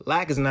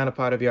Lack is not a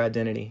part of your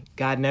identity.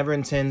 God never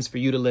intends for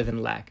you to live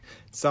in lack.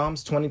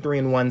 Psalms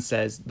 23:1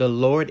 says, "The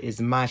Lord is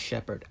my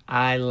shepherd.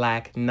 I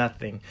lack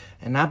nothing."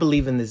 And I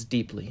believe in this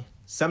deeply.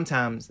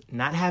 Sometimes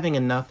not having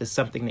enough is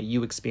something that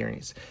you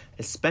experience,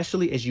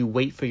 especially as you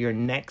wait for your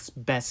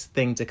next best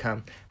thing to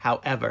come.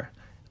 However,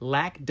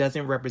 lack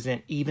doesn't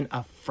represent even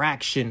a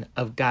fraction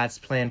of God's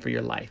plan for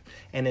your life.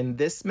 And in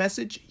this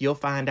message, you'll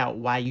find out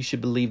why you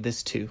should believe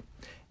this too,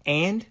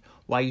 and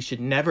why you should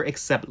never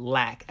accept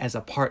lack as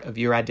a part of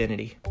your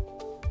identity.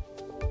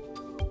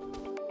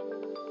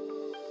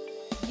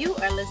 You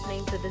are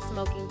listening to the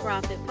Smoking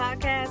Prophet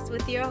podcast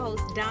with your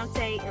hosts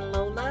Dante and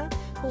Lola,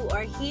 who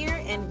are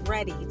here and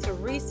ready to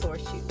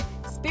resource you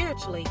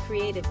spiritually,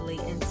 creatively,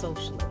 and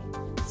socially,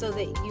 so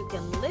that you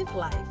can live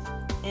life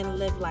and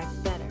live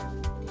life better,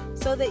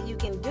 so that you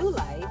can do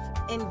life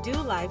and do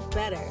life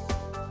better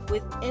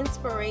with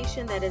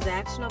inspiration that is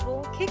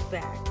actionable. Kick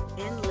back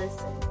and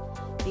listen,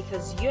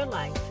 because your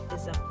life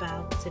is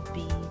about to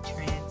be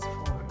transformed.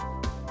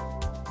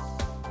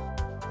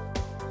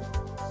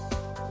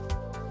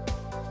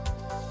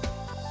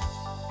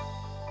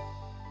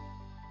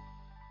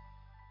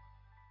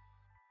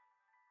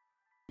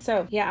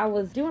 So, I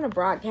was doing a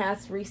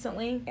broadcast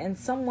recently and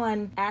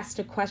someone asked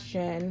a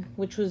question,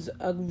 which was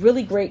a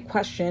really great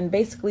question.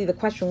 Basically, the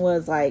question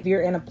was like, if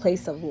you're in a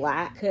place of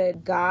lack,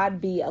 could God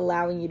be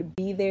allowing you to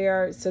be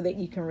there so that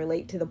you can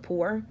relate to the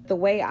poor? The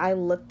way I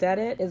looked at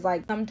it is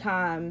like,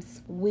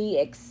 sometimes we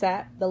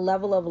accept the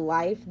level of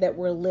life that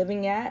we're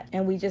living at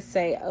and we just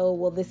say, oh,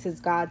 well, this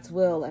is God's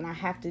will and I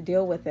have to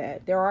deal with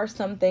it. There are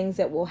some things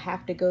that we'll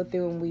have to go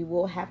through and we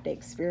will have to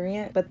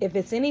experience. But if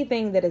it's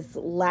anything that is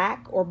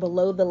lack or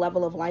below the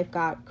level of life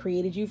God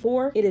created you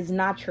for, it is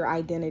not your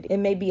identity. It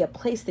may be a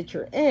place that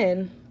you're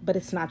in, but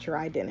it's not your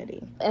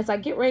identity. As I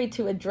get ready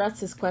to address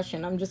this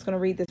question, I'm just going to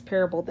read this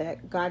parable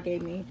that God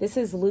gave me. This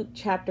is Luke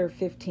chapter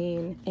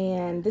 15,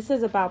 and this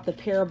is about the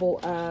parable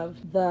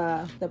of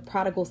the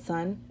prodigal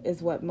son,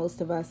 is what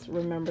most of us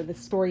remember the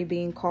story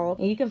being called.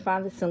 And you can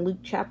find this in Luke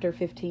chapter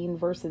 15,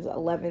 verses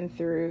 11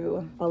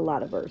 through a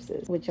lot of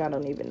verses, which I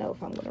don't even know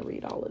if I'm going to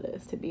read all of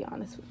this, to be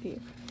honest with you.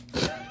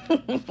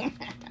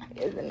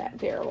 Isn't that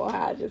terrible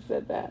how I just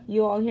said that?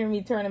 You all hear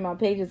me turning my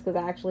pages because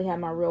I actually have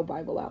my real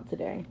Bible out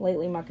today.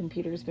 Lately, my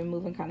computer's been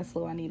moving kind of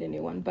slow. I need a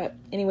new one. But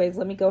anyways,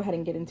 let me go ahead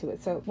and get into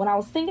it. So when I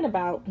was thinking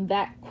about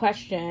that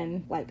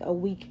question, like a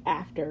week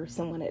after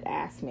someone had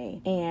asked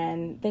me,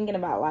 and thinking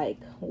about like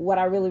what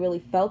I really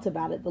felt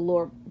about it, the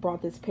Lord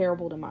brought this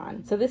parable to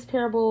mind. So this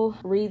parable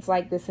reads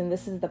like this, and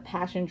this is the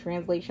Passion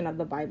Translation of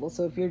the Bible.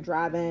 So if you're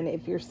driving,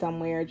 if you're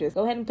somewhere, just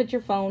go ahead and put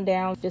your phone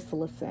down, just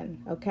listen,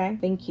 okay?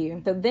 Thank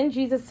you. So then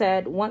Jesus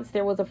said, once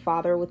there was a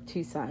father with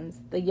two sons.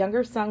 The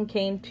younger son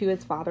came to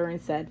his father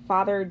and said,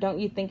 "Father, don't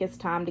you think it's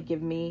time to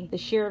give me the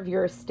share of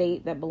your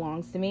estate that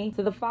belongs to me?"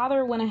 So the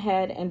father went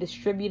ahead and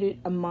distributed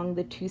among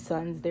the two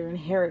sons their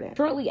inheritance.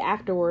 Shortly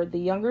afterward, the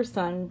younger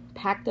son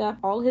packed up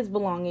all his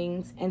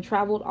belongings and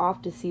traveled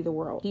off to see the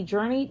world. He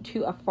journeyed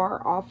to a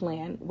far-off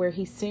land where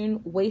he soon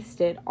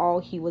wasted all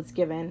he was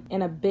given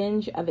in a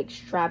binge of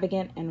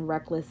extravagant and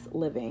reckless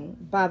living.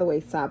 By the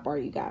way,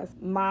 sidebar, you guys,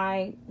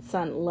 my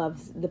son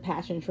loves the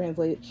Passion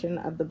Translation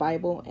of the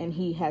Bible, and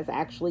he has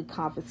actually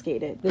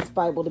confiscated this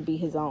Bible to be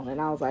his own. And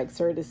I was like,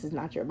 sir, this is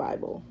not your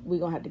Bible. We're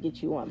gonna have to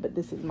get you one, but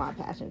this is my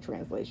Passion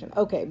Translation.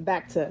 Okay,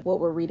 back to what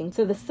we're reading.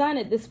 So the son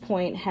at this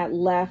point had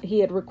left. He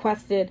had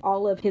requested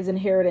all of his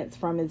inheritance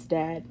from his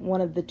dad,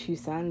 one of the two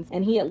sons,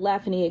 and he had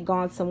left and he had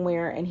gone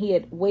somewhere and he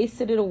had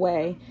wasted it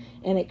away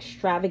in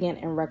extravagant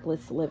and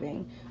reckless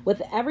living.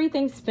 With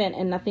everything spent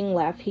and nothing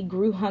left, he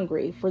grew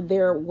hungry, for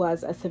there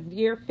was a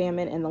severe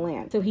famine in the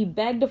land. So he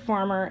begged a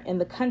farmer in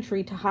the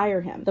country to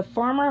hire him. The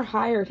farmer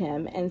hired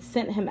him and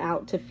sent him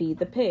out to feed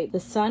the pig. The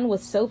son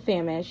was so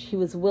famished, he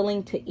was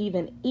willing to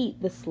even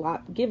eat the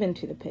slop given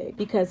to the pig,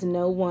 because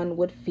no one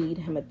would feed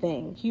him a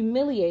thing.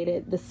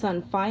 Humiliated, the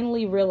son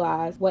finally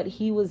realized what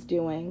he was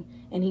doing,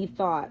 and he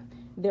thought,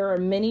 there are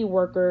many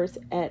workers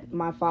at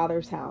my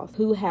father's house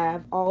who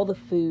have all the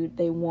food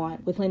they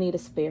want with plenty to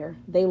spare.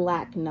 They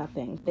lack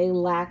nothing. They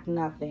lack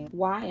nothing.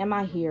 Why am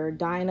I here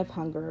dying of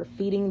hunger,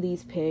 feeding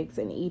these pigs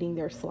and eating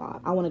their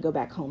slop? I want to go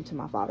back home to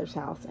my father's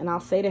house. And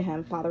I'll say to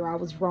him, Father, I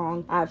was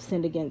wrong. I've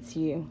sinned against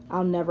you.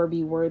 I'll never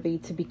be worthy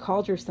to be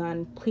called your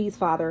son. Please,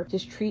 Father,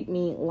 just treat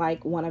me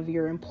like one of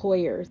your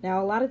employers.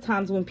 Now, a lot of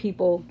times when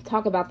people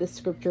talk about this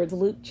scripture, it's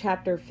Luke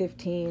chapter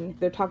 15.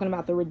 They're talking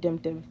about the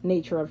redemptive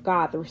nature of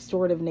God, the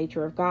restorative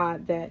nature of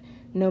God, that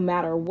no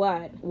matter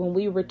what, when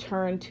we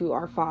return to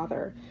our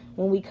Father,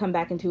 when we come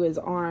back into his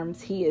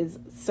arms, he is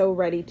so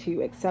ready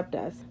to accept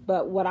us.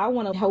 But what I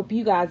want to help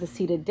you guys to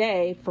see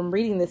today from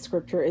reading this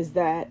scripture is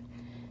that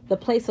the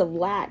place of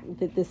lack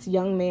that this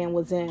young man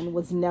was in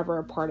was never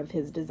a part of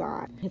his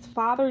design. His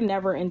father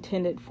never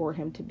intended for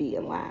him to be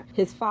in lack.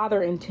 His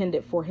father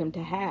intended for him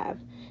to have.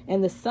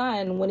 And the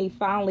son, when he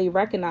finally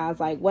recognized,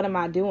 like, what am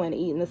I doing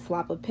eating the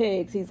slop of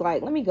pigs? He's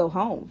like, let me go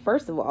home.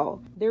 First of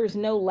all, there is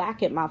no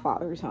lack at my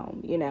father's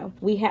home.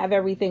 We have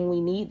everything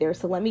we need there.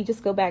 So let me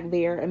just go back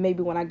there. And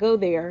maybe when I go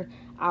there,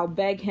 I'll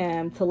beg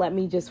him to let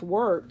me just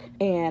work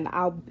and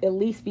I'll at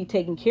least be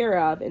taken care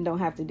of and don't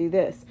have to do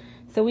this.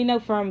 So we know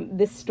from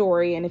this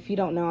story, and if you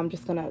don't know, I'm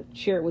just going to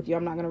share it with you.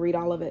 I'm not going to read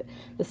all of it.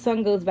 The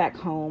son goes back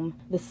home.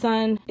 The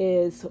son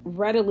is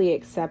readily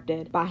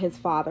accepted by his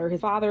father.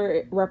 His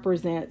father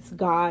represents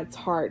God's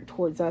heart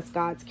towards us,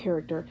 God's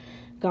character,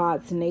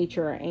 God's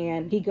nature.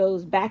 And he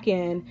goes back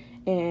in,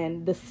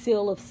 and the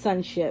seal of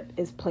sonship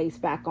is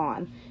placed back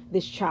on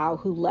this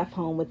child who left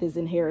home with his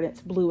inheritance,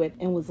 blew it,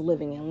 and was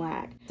living in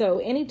lack. So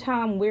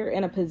anytime we're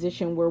in a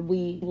position where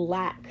we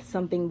lack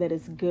something that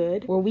is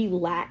good, where we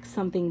lack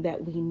something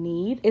that we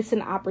need, it's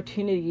an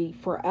opportunity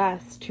for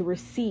us to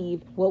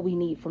receive what we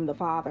need from the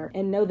Father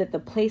and know that the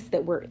place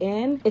that we're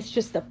in, it's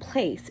just a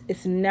place.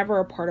 It's never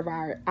a part of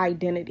our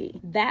identity.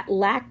 That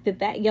lack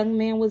that young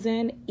man was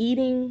in,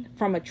 eating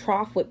from a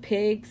trough with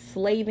pigs,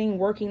 slaving,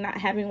 working, not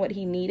having what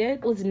he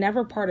needed, was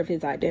never part of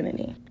his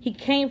identity. He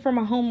came from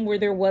a home where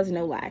there was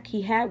no lack.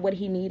 He had what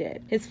he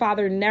needed. His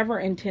father never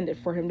intended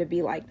for him to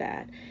be like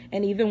that.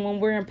 And even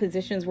when we're in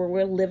positions where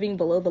we're living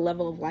below the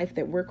level of life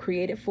that we're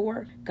created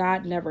for,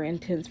 God never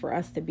intends for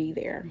us to be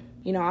there.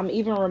 I'm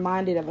even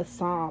reminded of a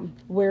psalm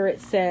where it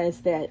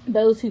says that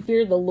those who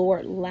fear the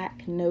Lord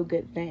lack no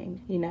good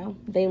thing.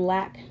 They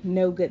lack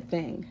no good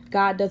thing.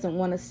 God doesn't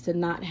want us to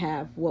not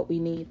have what we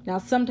need. Now,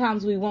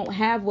 sometimes we won't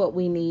have what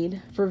we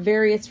need for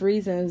various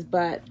reasons,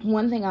 but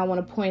one thing I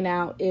want to point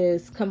out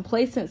is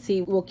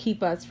complacency will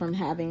keep us from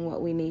having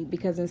what we need,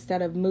 because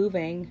instead of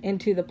moving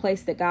into the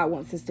place that God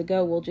wants us to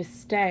go, we'll just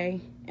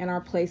stay in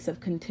our place of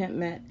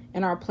contentment,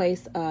 in our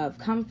place of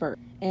comfort.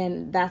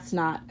 And that's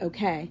not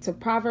okay. So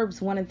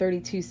Proverbs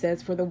 1:32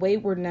 says, for the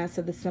waywardness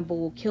of the simple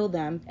will kill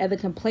them, and the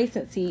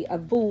complacency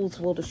of fools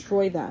will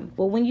destroy them.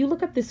 Well, when you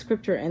look up this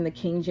scripture in the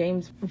King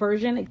James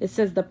Version, it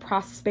says the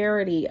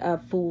prosperity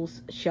of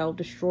fools shall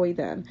destroy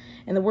them.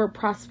 And the word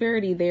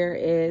prosperity there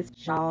is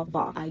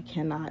Java. I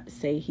cannot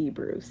say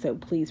Hebrew, so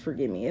please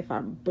forgive me if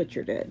I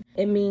butchered it.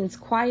 It means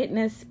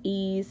quietness,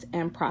 ease,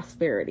 and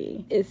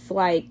prosperity. It's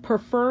like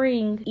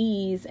preferring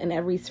ease in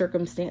every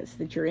circumstance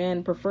that you're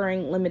in,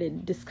 preferring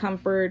limited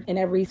discomfort in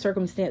every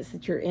circumstance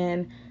that you're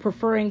in,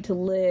 preferring to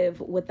live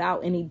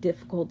without any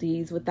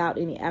difficulties, without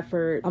any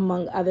effort,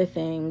 among other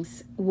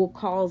things, will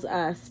cause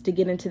us to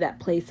get into that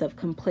place of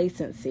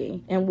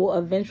complacency and will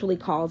eventually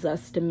cause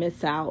us to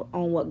miss out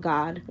on what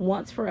God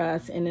wants for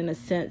us. And in a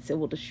sense, it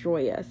will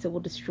destroy us. It will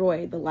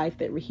destroy the life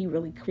that He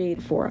really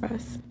created for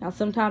us. Now,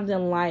 sometimes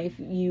in life,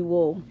 you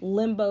will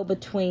limbo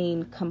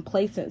between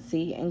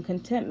complacency and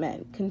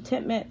contentment.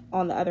 Contentment,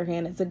 on the other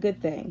hand, is a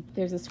good thing.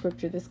 There's a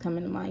scripture that's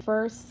coming to mind.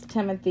 1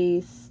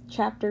 Timothy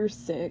chapter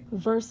 6,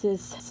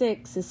 verses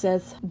 6, it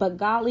says, but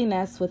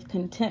godliness with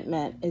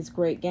contentment is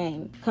great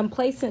gain.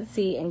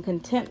 Complacency and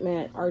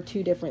contentment are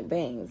two different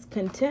things.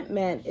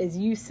 Contentment is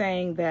you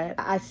saying that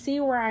I see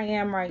where I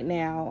am right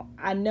now,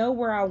 I know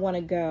where I want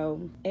to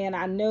go, and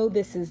I know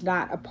this is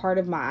not a part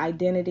of my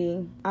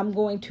identity. I'm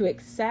going to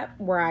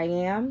accept where I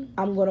am.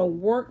 I'm going to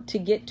work to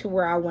get to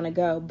where I want to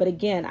go. But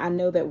again, I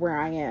know that where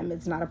I am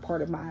is not a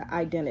part of my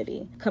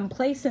identity.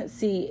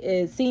 Complacency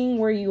is seeing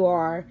where you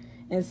are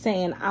and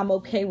saying, I'm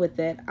okay with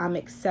it. I'm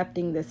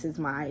accepting this as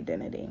my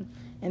identity.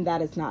 And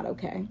that is not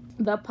okay.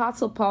 The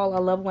Apostle Paul, I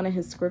love one of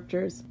his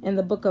scriptures in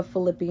the book of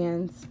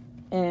Philippians.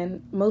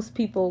 And most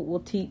people will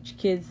teach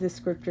kids this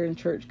scripture in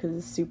church because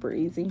it's super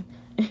easy.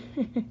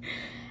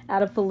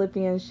 Out of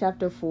Philippians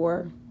chapter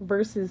 4,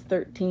 verses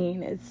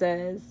 13, it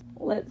says,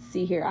 let's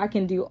see here. I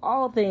can do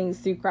all things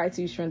through Christ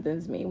who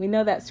strengthens me. We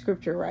know that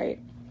scripture, right?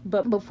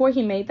 But before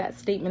he made that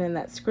statement in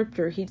that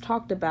scripture, he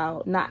talked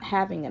about not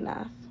having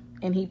enough.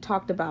 And he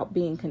talked about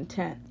being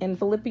content. In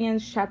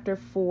Philippians chapter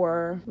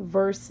 4,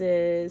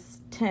 verses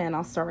 10,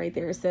 I'll start right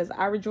there. It says,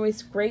 I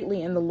rejoice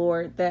greatly in the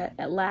Lord that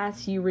at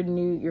last you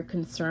renewed your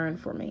concern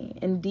for me.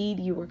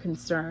 Indeed, you were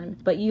concerned,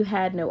 but you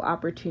had no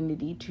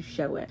opportunity to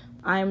show it.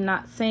 I am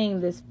not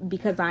saying this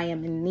because I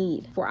am in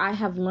need, for I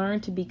have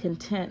learned to be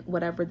content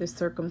whatever the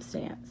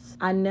circumstance.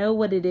 I know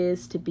what it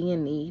is to be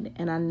in need,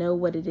 and I know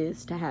what it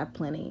is to have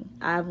plenty.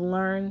 I have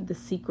learned the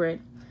secret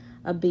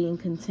of being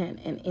content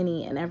in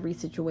any and every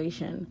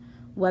situation,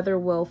 whether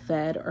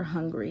well-fed or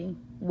hungry,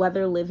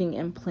 whether living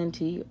in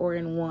plenty or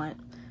in want.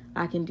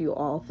 I can do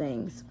all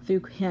things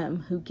through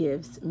Him who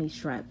gives me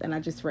strength. And I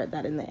just read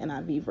that in the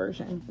NIV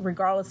version.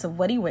 Regardless of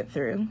what he went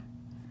through,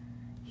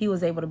 he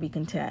was able to be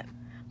content.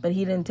 But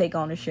he didn't take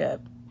ownership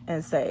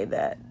and say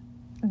that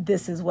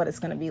this is what it's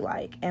going to be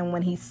like. And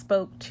when he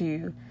spoke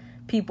to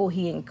people,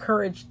 he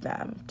encouraged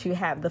them to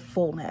have the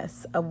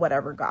fullness of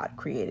whatever God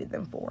created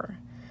them for.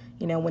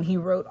 When he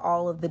wrote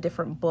all of the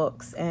different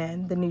books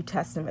and the New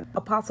Testament,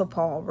 Apostle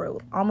Paul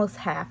wrote almost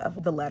half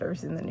of the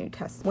letters in the New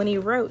Testament. When he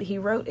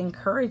wrote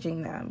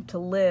encouraging them to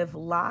live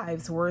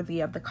lives worthy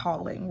of the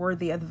calling,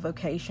 worthy of the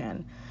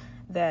vocation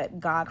that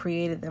God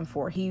created them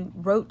for. He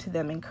wrote to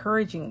them,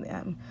 encouraging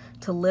them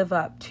to live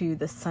up to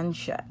the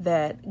sonship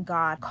that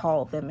God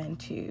called them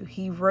into.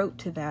 He wrote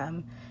to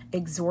them,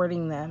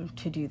 exhorting them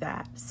to do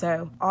that.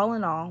 So all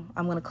in all,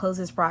 I'm going to close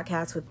this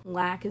broadcast with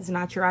lack is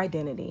not your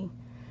identity.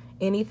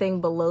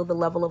 Anything below the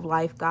level of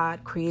life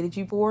God created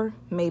you for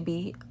may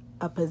be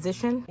a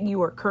position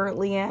you are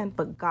currently in,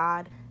 but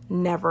God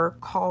never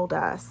called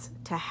us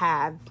to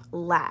have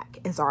lack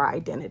as our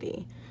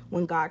identity.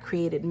 When God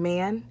created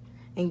man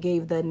and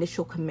gave the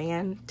initial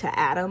command to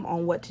Adam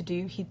on what to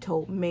do, he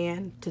told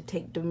man to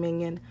take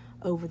dominion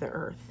over the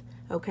earth.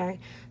 Okay?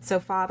 So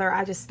Father,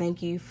 I just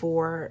thank you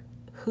for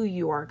who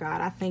you are,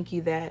 God. I thank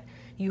you that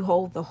you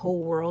hold the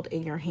whole world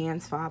in your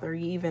hands, Father.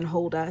 You even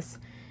hold us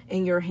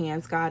in your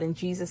hands, God. And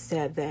Jesus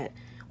said that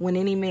when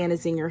any man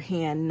is in your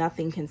hand,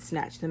 nothing can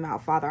snatch them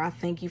out. Father, I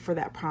thank you for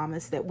that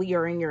promise that we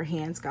are in your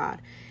hands, God.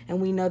 And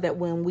we know that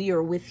when we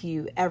are with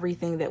you,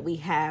 everything that we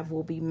have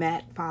will be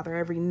met, Father.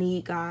 Every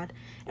need, God,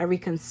 every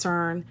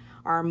concern,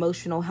 our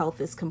emotional health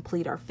is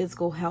complete. Our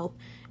physical health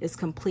is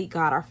complete,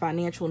 God. Our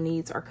financial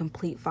needs are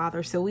complete,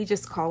 Father. So we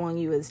just call on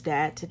you as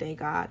Dad today,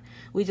 God.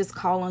 We just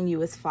call on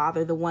you as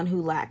Father, the one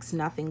who lacks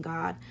nothing,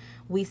 God.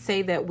 We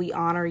say that we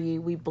honor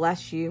you, we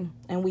bless you,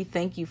 and we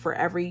thank you for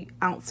every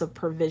ounce of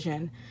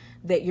provision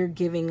that you're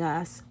giving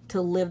us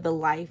to live the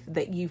life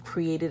that you've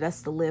created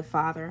us to live,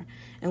 Father.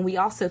 And we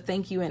also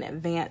thank you in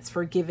advance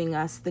for giving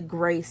us the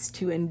grace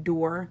to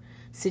endure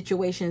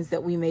situations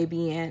that we may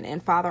be in.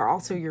 And Father,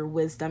 also your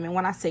wisdom. And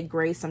when I say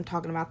grace, I'm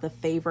talking about the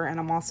favor, and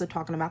I'm also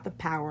talking about the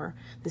power,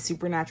 the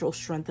supernatural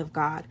strength of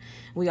God.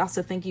 We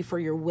also thank you for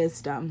your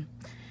wisdom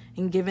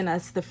and giving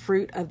us the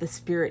fruit of the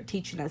Spirit,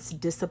 teaching us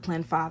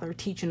discipline, Father,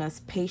 teaching us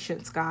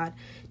patience, God,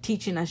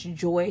 teaching us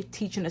joy,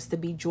 teaching us to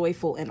be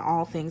joyful in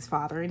all things,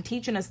 Father, and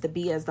teaching us to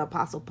be as the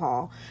Apostle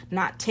Paul,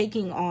 not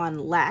taking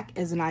on lack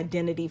as an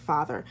identity,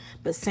 Father,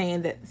 but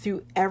saying that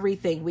through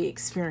everything we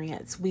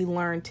experience, we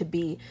learn to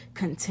be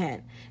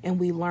content, and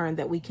we learn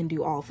that we can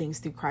do all things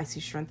through Christ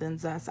who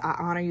strengthens us. I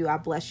honor you. I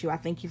bless you. I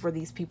thank you for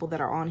these people that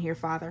are on here,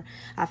 Father.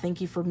 I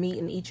thank you for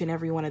meeting each and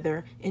every one of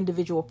their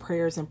individual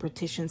prayers and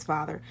petitions,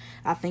 Father.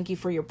 I thank you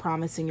for your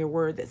promise in your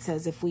word that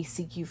says if we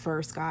seek you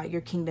first, God,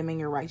 your kingdom and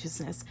your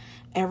righteousness,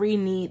 every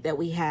need that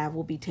we have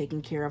will be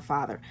taken care of,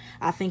 Father.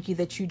 I thank you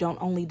that you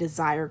don't only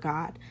desire,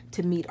 God,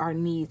 to meet our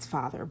needs,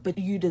 Father, but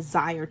you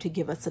desire to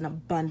give us an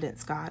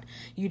abundance, God.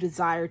 You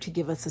desire to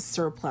give us a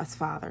surplus,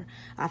 Father.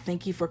 I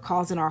thank you for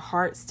causing our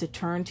hearts to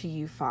turn to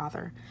you,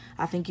 Father.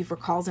 I thank you for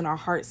causing our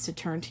hearts to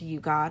turn to you,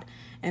 God.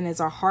 And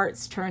as our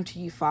hearts turn to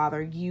you,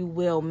 Father, you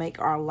will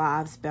make our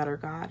lives better,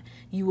 God.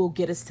 You will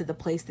get us to the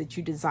place that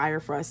you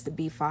desire for us to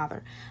be,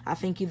 Father. I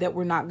thank you that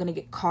we're not going to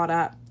get caught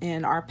up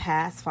in our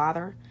past,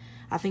 Father.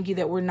 I thank you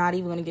that we're not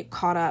even going to get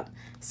caught up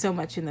so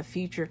much in the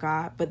future,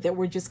 God, but that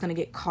we're just going to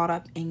get caught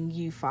up in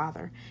you,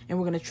 Father, and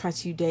we're going to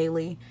trust you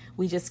daily.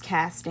 We just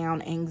cast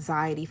down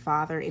anxiety,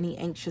 Father, any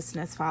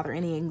anxiousness, Father,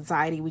 any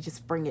anxiety, we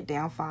just bring it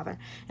down, Father.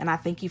 And I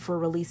thank you for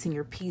releasing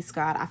your peace,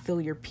 God. I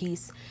feel your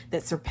peace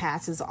that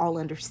surpasses all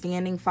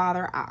understanding,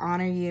 Father. I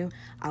honor you.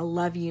 I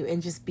love you,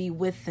 and just be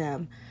with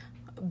them.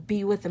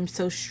 Be with them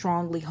so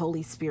strongly,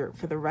 Holy Spirit,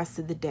 for the rest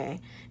of the day.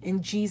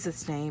 In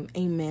Jesus' name,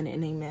 amen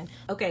and amen.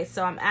 Okay,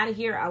 so I'm out of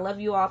here. I love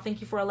you all.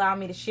 Thank you for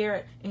allowing me to share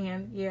it.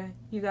 And yeah,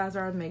 you guys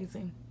are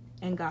amazing.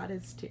 And God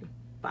is too.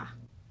 Bye.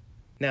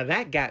 Now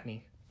that got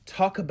me.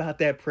 Talk about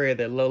that prayer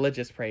that Lola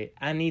just prayed.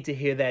 I need to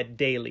hear that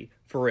daily,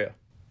 for real.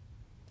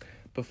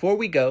 Before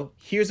we go,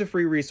 here's a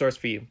free resource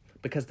for you.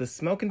 Because the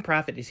Smoking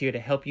Prophet is here to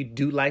help you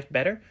do life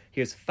better,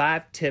 here's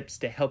 5 tips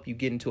to help you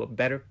get into a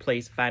better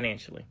place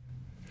financially.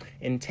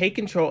 And take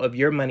control of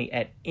your money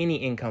at any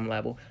income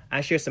level.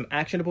 I share some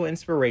actionable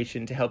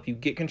inspiration to help you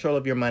get control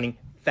of your money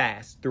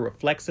fast through a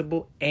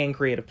flexible and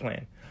creative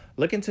plan.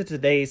 Look into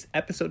today's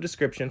episode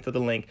description for the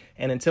link.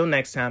 And until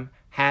next time,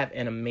 have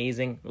an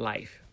amazing life.